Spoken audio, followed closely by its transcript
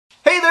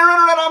there,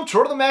 Internet, I'm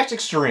Troy the Max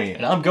Extreme.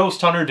 And I'm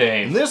Ghost Hunter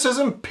Dave. And this is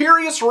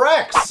Imperius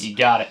Rex. You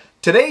got it.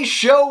 Today's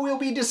show, we'll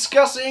be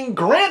discussing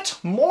Grant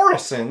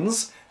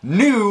Morrison's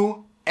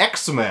new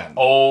X-Men.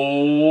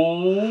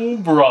 Oh,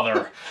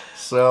 brother.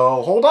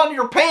 So, hold on to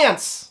your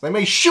pants. They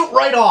may shoot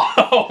right off.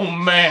 Oh,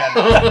 man.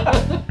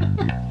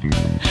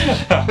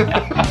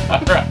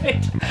 All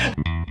right.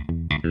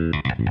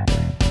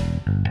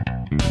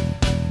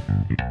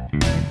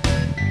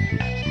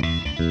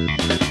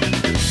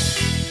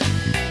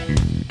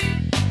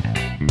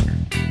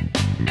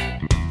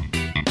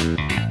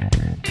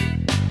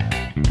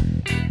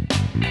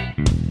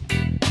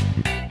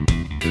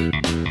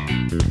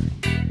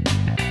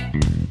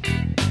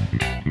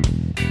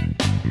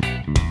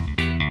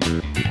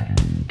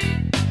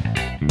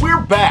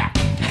 We're back.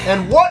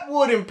 And what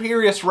would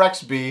Imperius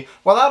Rex be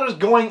without us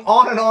going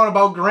on and on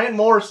about Grant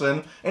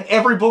Morrison and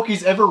every book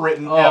he's ever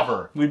written,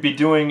 ever? We'd be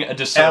doing a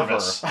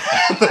disservice.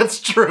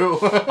 That's true.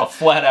 A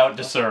flat-out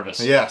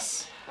disservice.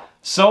 Yes.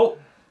 So,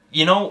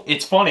 you know,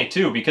 it's funny,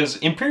 too, because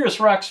Imperius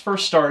Rex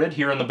first started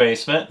here in the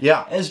basement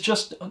as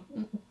just a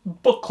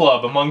book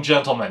club among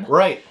gentlemen.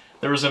 Right.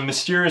 There was a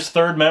mysterious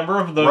third member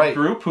of the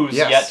group who's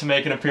yet to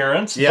make an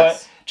appearance.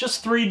 Yes. But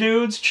just three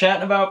dudes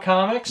chatting about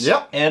comics.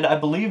 Yep. And I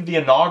believe the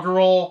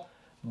inaugural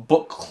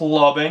book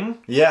clubbing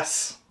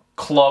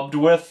clubbed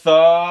with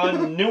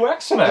new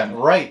X-Men.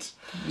 Right.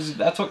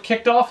 That's what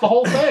kicked off the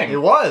whole thing.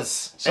 It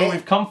was. So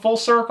we've come full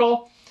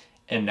circle,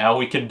 and now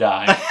we can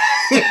die.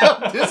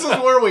 This is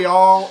where we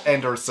all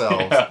end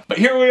ourselves. Yeah. But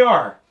here we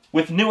are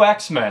with new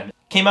X-Men.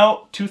 Came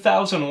out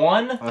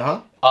 2001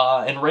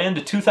 and ran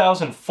to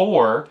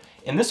 2004,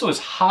 and this was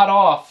hot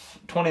off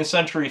 20th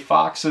Century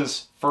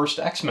Fox's first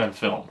X-Men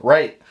film.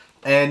 Right.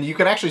 And you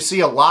can actually see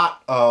a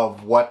lot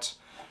of what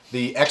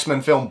the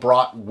X-Men film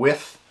brought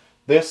with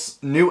this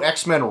new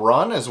X-Men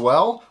run as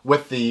well,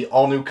 with the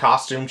all-new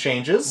costume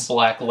changes.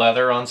 Black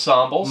leather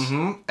ensembles.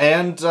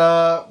 And,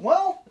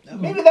 well,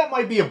 maybe that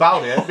might be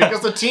about it,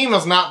 because the team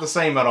is not the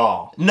same at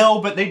all.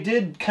 No, but they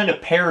did kind of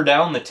pare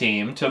down the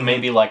team to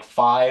maybe like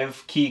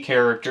 5 key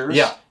characters.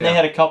 Yeah. They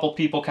had a couple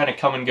people kind of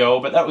come and go,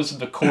 but that was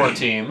the core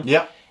team.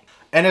 Yep.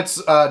 And it's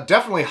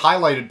definitely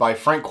highlighted by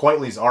Frank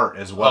Quitely's art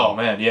as well. Oh,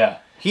 man, yeah.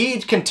 He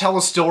can tell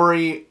a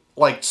story,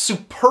 like,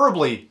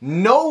 superbly,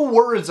 no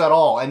words at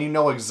all, and you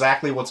know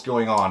exactly what's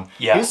going on.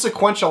 Yeah. His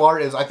sequential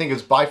art I think,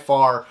 is by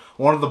far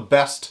one of the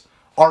best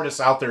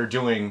artists out there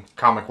doing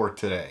comic work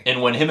today.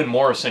 And when him and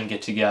Morrison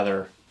get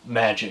together,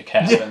 magic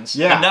happens.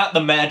 Yeah. And not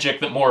the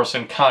magic that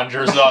Morrison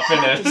conjures up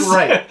in his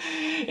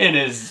in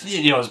his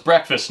his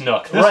breakfast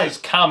nook. This is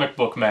comic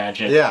book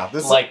magic. Yeah,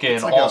 this like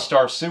in like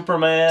All-Star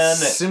Superman.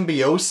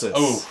 Symbiosis.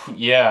 Oh,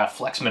 yeah.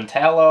 Flex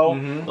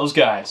Mentallo. Those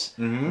guys.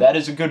 That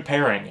is a good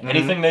pairing.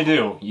 Anything they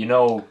do, you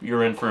know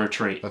you're in for a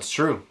treat. That's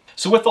true.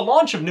 So with the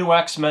launch of New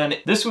X-Men,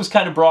 this was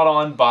kind of brought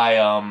on by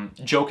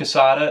Joe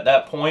Quesada at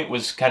that point,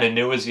 was kind of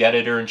new as the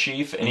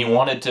editor-in-chief, and he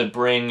wanted to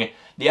bring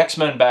the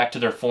X-Men back to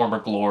their former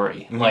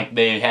glory. Like,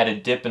 they had a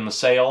dip in the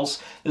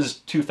sales. This is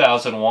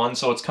 2001,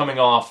 so it's coming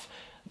off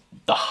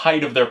the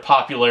height of their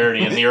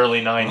popularity in the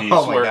early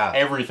 90s, where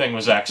everything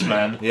was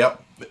X-Men.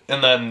 Yep.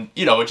 And then,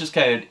 you know, it just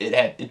kind of,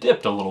 it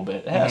dipped a little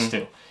bit. It has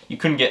to. You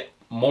couldn't get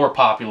more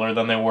popular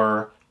than they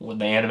were with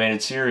the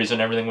animated series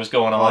and everything was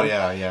going on. Oh,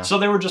 yeah, yeah. So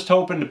they were just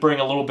hoping to bring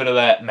a little bit of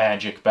that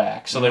magic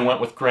back. So they went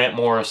with Grant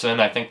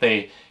Morrison. I think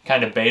they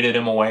kind of baited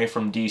him away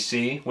from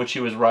DC, which he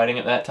was writing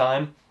at that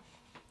time.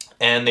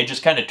 And they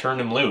just kind of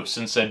turned him loose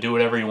and said, do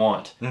whatever you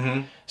want.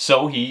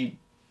 So he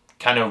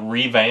kind of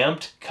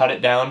revamped, cut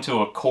it down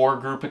to a core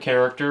group of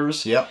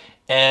characters. Yep.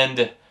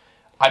 And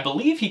I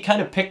believe he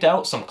kind of picked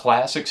out some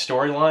classic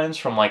storylines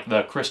from like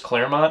the Chris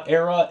Claremont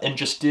era and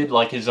just did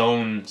like his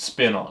own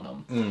spin on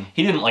them.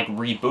 He didn't like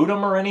reboot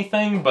them or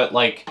anything, but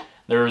like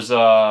there's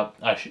a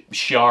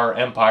Shi'ar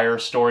Empire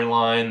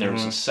storyline,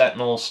 there's a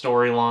Sentinel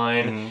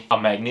storyline, a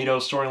Magneto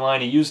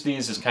storyline. He used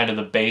these as kind of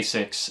the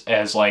basics,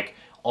 as like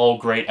all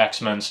great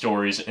X-Men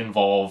stories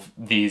involve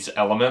these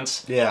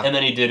elements. Yeah. And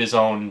then he did his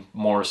own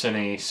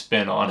Morrison-y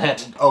spin on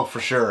it. Oh, for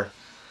sure.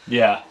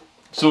 Yeah.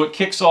 So it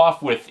kicks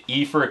off with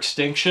E for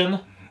Extinction,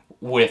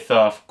 with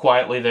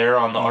Quitely there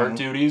on the art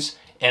duties.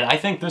 And I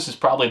think this is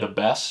probably the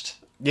best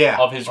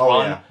of his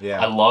run.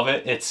 Yeah. I love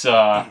it. It's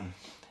the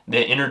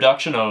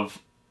introduction of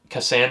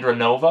Cassandra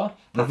Nova,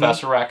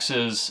 Professor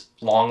X's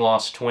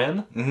long-lost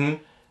twin,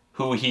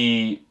 who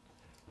he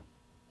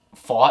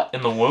fought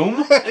in the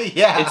womb.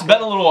 Yeah. It's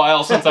been a little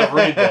while since I've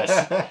read this.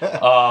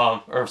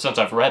 Or since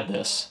I've read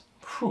this.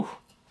 Whew.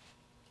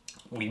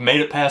 We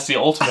made it past the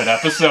Ultimate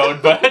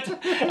episode, but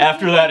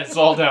after that, it's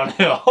all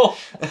downhill.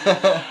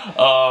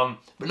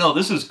 But no,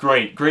 this is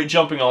great. Great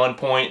jumping on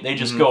point. They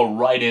just go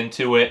right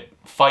into it,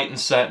 fighting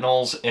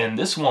Sentinels, and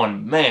this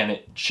one, man,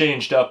 it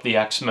changed up the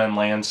X-Men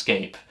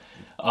landscape.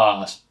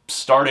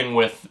 Starting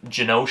with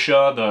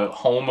Genosha, the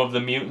home of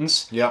the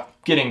mutants,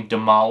 getting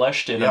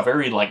demolished in a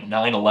very, like,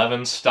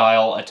 9/11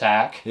 style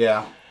attack.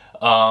 Yeah.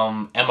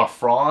 Emma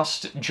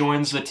Frost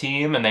joins the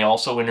team, and they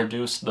also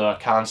introduce the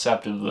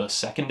concept of the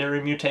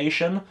secondary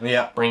mutation.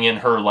 Yeah. Bring in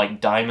her,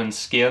 like, diamond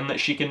skin that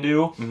she can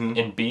do,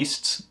 and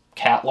Beast's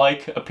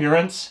cat-like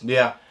appearance.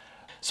 Yeah.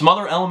 Some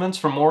other elements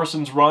from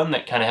Morrison's run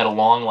that kind of had a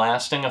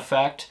long-lasting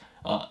effect.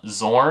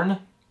 Zorn,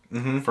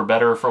 for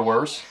better or for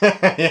worse.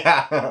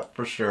 Yeah,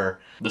 for sure.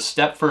 The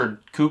Stepford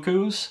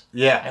Cuckoos.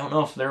 Yeah. I don't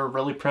know if they're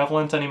really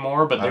prevalent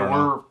anymore, but they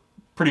were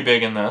pretty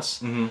big in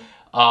this.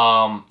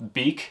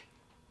 Beak.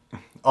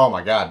 Oh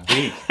my god,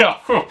 Beak.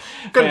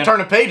 Couldn't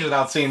turn a page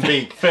without seeing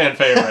Beak. Fan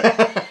favorite.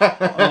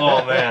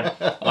 Oh man.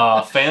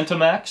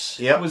 Phantom X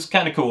was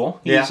kind of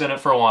cool. He was in it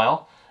for a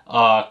while.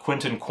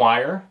 Quentin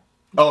Quire.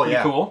 Oh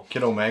yeah. Cool.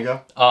 Kid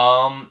Omega.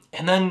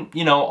 And then,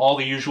 you know, all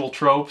the usual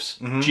tropes.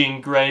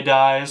 Jean Grey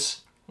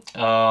dies.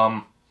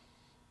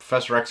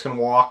 Professor X can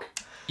walk.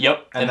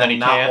 Yep. And then he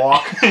not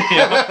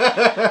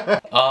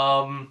can't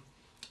walk.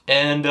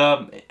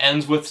 And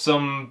ends with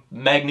some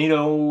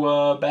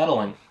Magneto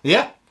battling.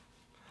 Yeah.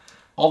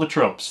 All the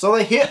tropes. So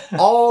they hit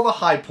all the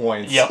high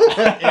points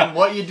in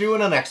what you do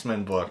in an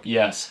X-Men book.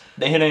 Yes.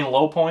 They hit any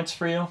low points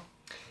for you?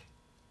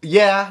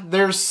 Yeah,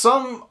 there's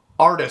some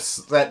artists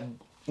that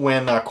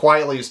when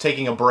Quietly is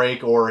taking a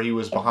break or he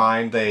was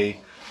behind,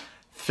 they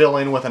fill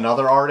in with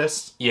another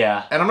artist.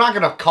 Yeah. And I'm not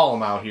going to call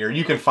him out here.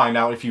 You can find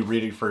out if you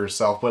read it for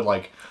yourself. But,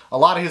 like, a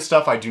lot of his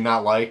stuff I do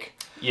not like.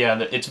 Yeah,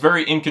 it's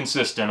very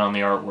inconsistent on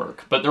the artwork.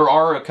 But there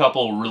are a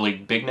couple really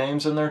big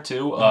names in there,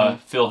 too.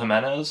 Phil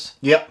Jimenez.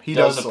 Yep, he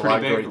does a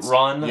pretty big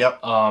run.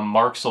 Yep.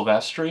 Mark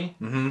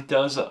Silvestri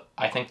does,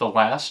 I think, the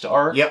last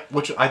arc. Yep,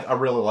 which I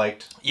really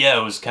liked. Yeah,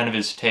 it was kind of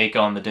his take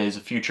on the Days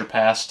of Future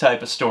Past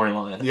type of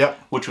storyline. Yep.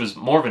 Which was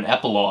more of an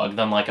epilogue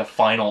than, like, a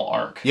final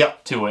arc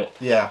to it.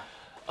 Yeah.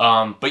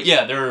 But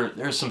yeah,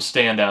 there's some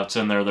standouts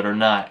in there that are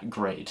not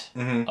great.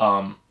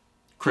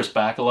 Chris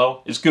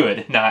Bacalo is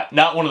good,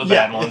 not one of the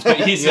bad ones, but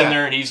he's in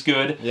there and he's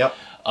good. Yep.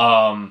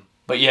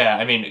 But yeah,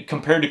 I mean,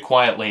 compared to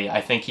Quietly, I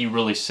think he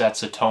really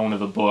sets a tone of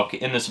the book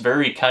in this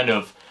very kind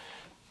of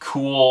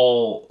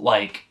cool,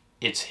 like,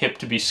 it's hip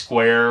to be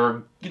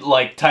square,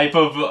 like, type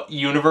of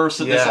universe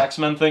that this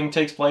X-Men thing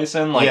takes place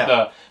in.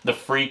 Like, the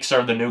freaks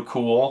are the new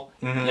cool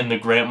in the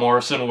Grant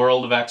Morrison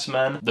world of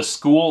X-Men. The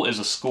school is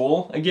a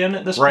school, again,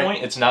 at this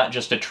point. It's not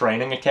just a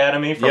training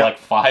academy for, like,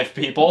 5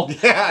 people.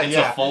 It's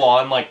a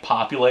full-on, like,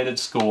 populated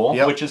school,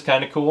 which is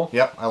kind of cool.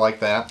 Yep, I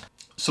like that.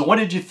 So what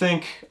did you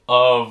think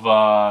of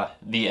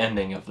the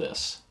ending of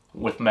this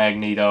with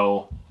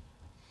Magneto?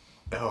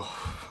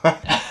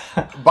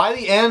 By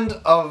the end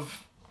of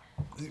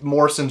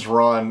Morrison's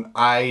run,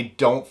 I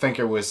don't think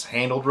it was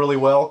handled really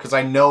well, because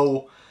I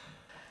know...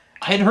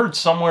 I had heard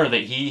somewhere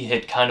that he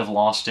had kind of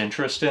lost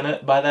interest in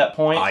it by that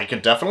point. I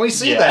could definitely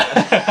see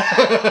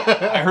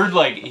that. I heard,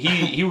 like,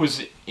 he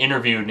was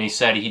interviewed and he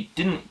said he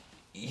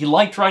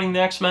liked writing the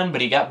X-Men,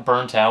 but he got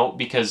burnt out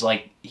because,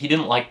 like, he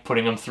didn't like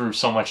putting them through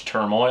so much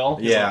turmoil.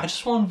 He's like, I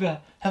just wanted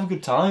to have a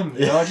good time,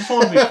 you know? I just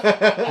want to be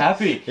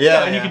happy.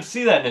 And you can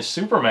see that in his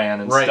Superman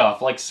and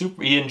stuff. Like,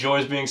 he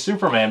enjoys being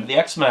Superman, but the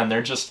X-Men,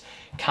 they're just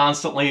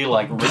constantly,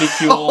 like,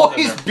 ridiculed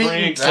and they're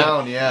freaks.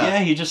 Down,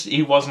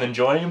 he wasn't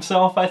enjoying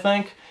himself, I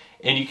think.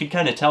 And you could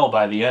kind of tell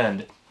by the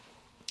end.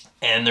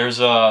 And there's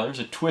a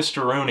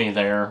twisteroonie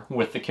there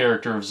with the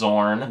character of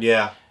Zorn.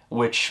 Yeah.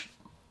 Which,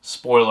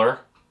 spoiler,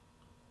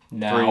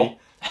 now.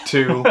 3,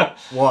 2,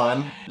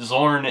 1.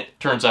 Zorn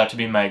turns out to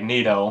be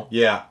Magneto.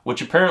 Yeah.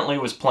 Which apparently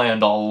was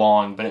planned all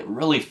along, but it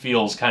really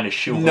feels kind of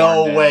shoehorned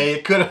No in. way.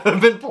 It could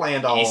have been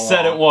planned all along. He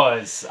said it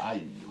was.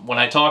 When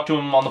I talked to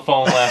him on the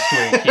phone last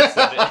week, he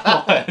said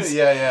it was.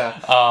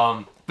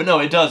 Yeah. But no,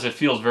 it does. It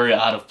feels very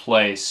out of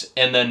place.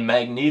 And then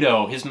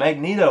his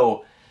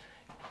Magneto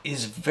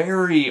is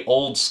very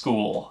old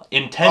school.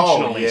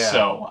 Intentionally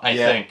so, I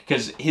think.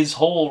 Because his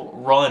whole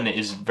run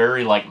is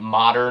very, like,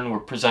 modern. We're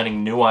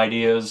presenting new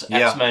ideas.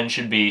 X-Men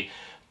should be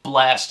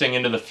blasting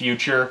into the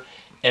future.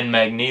 And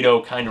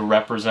Magneto kind of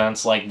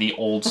represents, like, the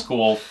old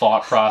school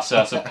thought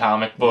process of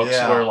comic books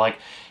where, like,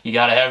 you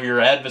gotta have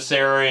your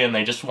adversary and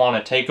they just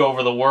want to take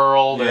over the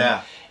world.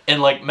 And,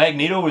 like,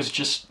 Magneto was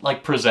just,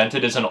 like,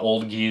 presented as an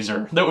old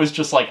geezer that was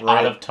just, like,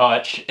 out of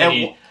touch.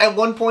 And at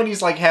one point,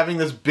 he's, like, having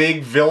this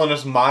big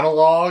villainous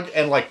monologue,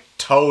 and, like,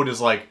 Toad is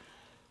like,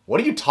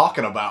 what are you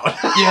talking about?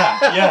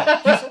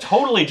 He's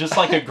totally just,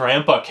 like, a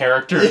grandpa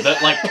character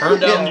that, like, turn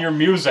down your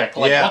music.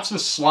 Like, what's the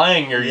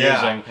slang you're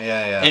using?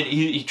 And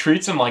he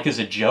treats him, like, as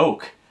a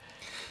joke.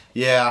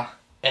 Yeah.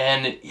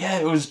 And,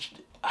 it was,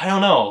 I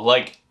don't know,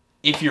 like,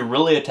 if you're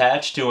really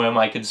attached to him,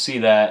 I could see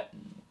that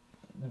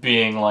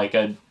being, like,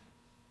 a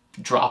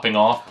dropping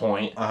off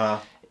point.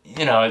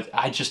 You know,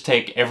 I just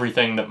take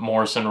everything that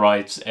Morrison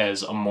writes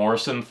as a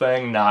Morrison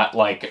thing, not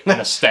like an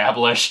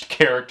established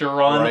character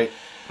run.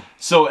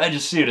 So I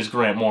just see it as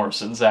Grant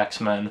Morrison's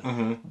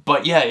X-Men.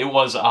 But yeah, it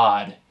was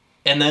odd.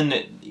 And then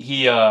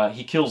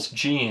he kills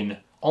Jean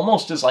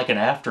almost as like an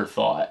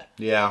afterthought.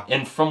 Yeah.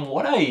 And from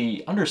what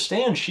I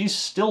understand, she's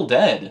still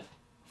dead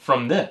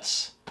from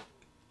this.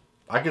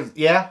 I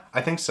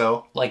think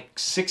so. Like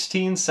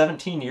 16,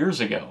 17 years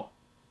ago.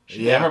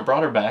 They haven't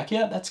brought her back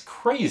yet? That's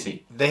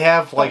crazy. They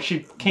have, like... she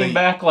came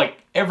back, like,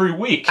 every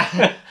week.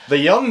 The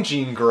young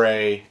Jean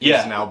Grey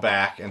is now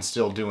back and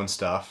still doing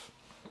stuff.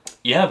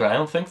 Yeah, but I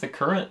don't think the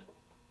current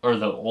or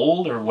the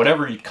old, or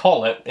whatever you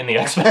call it in the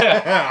X-Men.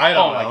 I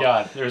don't know. Oh my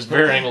god, there's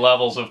varying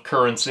levels of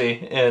currency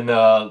in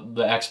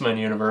the X-Men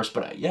universe,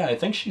 but yeah, I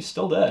think she's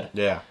still dead.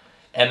 Yeah.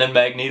 And then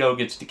Magneto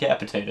gets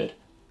decapitated.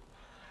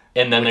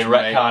 And then they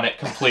retcon it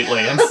completely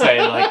and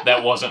say, like,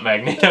 that wasn't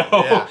Magneto.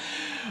 Yeah.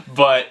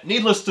 But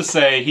needless to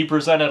say, he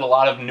presented a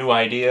lot of new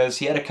ideas.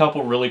 He had a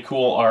couple really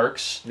cool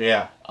arcs.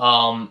 Yeah.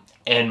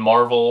 And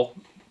Marvel,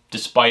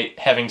 despite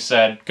having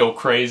said, go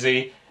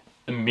crazy,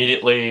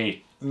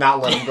 immediately...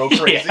 Not let him go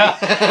crazy.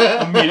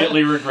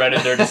 Immediately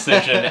regretted their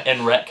decision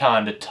and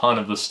retconned a ton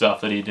of the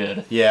stuff that he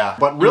did. Yeah.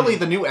 But really,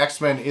 the new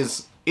X-Men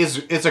is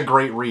a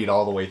great read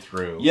all the way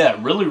through. Yeah,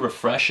 really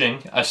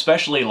refreshing.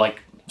 Especially,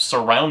 like,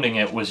 surrounding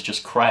it was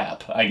just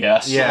crap, I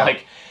guess. Yeah.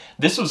 Like,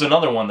 this was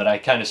another one that I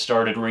kind of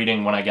started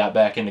reading when I got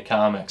back into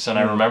comics, and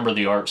I remember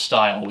the art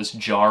style was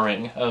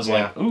jarring. I was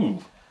like, ooh,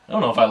 I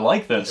don't know if I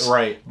like this.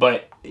 Right.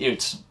 But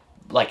it's,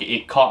 like,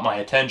 it caught my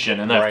attention,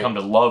 and I've come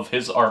to love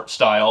his art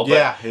style.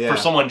 But for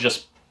someone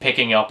just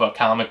picking up a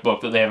comic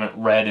book that they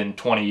haven't read in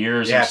 20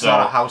 years or so. Yeah, it's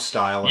not a house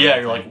style. Yeah,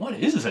 you're like, what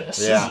is this? This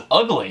is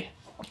ugly.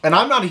 And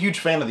I'm not a huge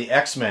fan of the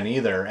X-Men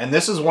either. And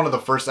this is one of the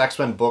first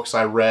X-Men books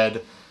I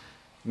read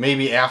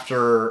maybe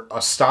after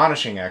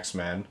Astonishing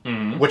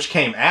X-Men, which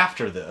came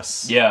after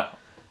this. Yeah,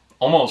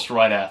 almost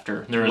right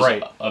after. There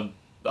was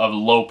a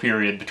low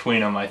period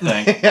between them, I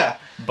think. Yeah.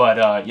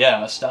 But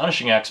yeah,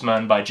 Astonishing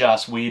X-Men by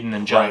Joss Whedon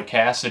and John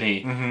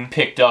Cassidy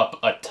picked up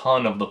a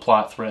ton of the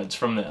plot threads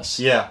from this.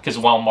 Yeah. Because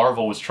while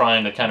Marvel was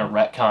trying to kind of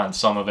retcon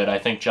some of it, I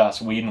think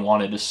Joss Whedon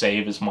wanted to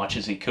save as much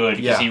as he could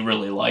because he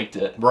really liked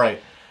it. Right.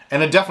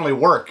 And it definitely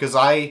worked because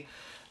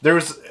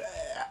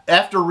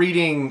after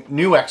reading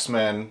New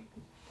X-Men,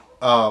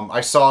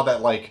 I saw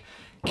that, like,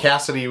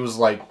 Cassidy was,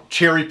 like,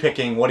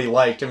 cherry-picking what he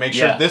liked to make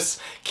sure this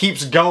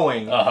keeps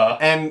going.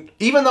 And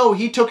even though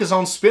he took his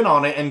own spin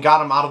on it and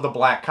got him out of the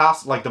black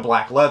the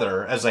black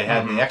leather, as they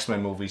had in the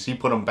X-Men movies, he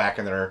put them back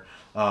in their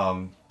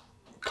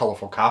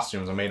colorful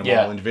costumes and made them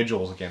all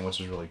individuals again,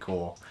 which is really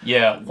cool.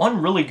 Yeah,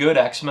 one really good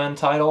X-Men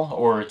title,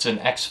 or it's an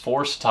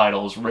X-Force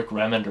title, is Rick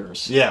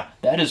Remender's. Yeah.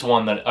 That is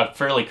a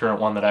fairly current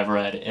one that I've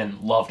read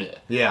and loved it.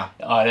 Yeah.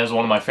 It has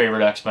one of my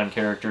favorite X-Men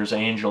characters,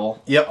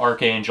 Angel. Yep.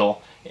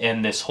 Archangel.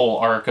 And this whole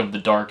arc of the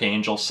Dark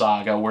Angel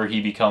saga where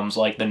he becomes,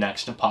 like, the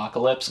next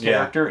Apocalypse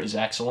character is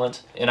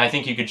excellent. And I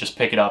think you could just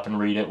pick it up and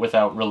read it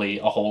without really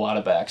a whole lot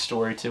of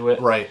backstory to it.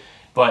 Right.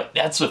 But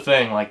that's the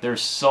thing, like,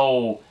 there's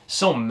so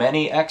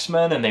many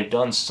X-Men and they've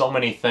done so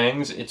many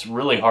things, it's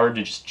really hard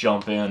to just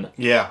jump in.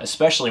 Yeah.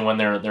 Especially when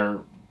they're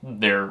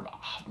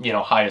you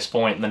know, highest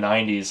point in the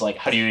 90s. Like,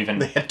 how do you even...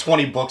 They had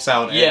 20 books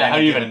out. Yeah, how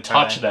do you even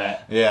touch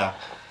that? Yeah.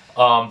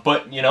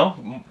 But, you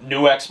know,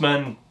 New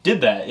X-Men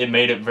did that. It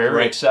made it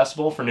very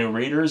accessible for new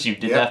readers. You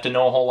didn't have to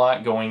know a whole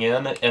lot going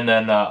in. And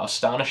then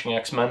Astonishing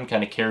X-Men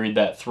kind of carried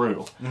that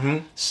through.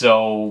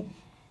 So,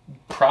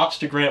 props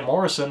to Grant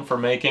Morrison for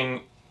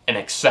making an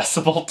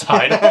accessible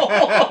title.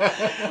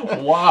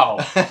 Wow.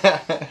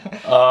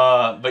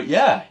 But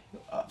yeah,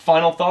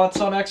 final thoughts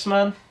on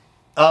X-Men?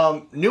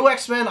 New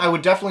X-Men, I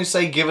would definitely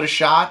say give it a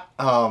shot.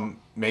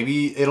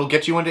 Maybe it'll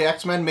get you into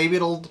X-Men. Maybe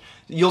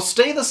you'll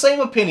stay the same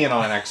opinion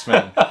on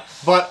X-Men.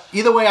 But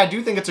either way, I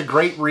do think it's a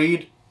great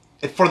read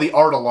for the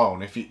art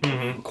alone.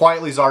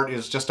 Quietly's art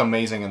is just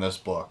amazing in this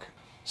book.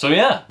 So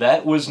yeah,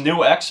 that was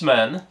New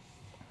X-Men.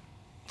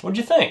 What'd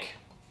you think?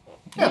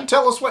 Yeah,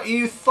 tell us what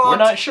you thought. We're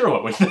not sure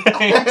what we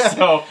think,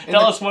 so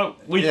tell us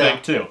what we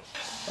think too.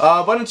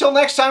 But until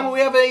next time, we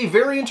have a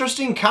very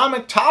interesting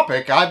comic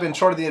topic. I've been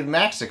Short of the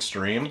Max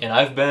Extreme. And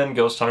I've been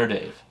Ghost Hunter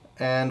Dave.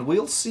 And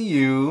we'll see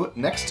you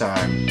next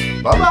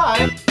time.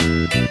 Bye-bye.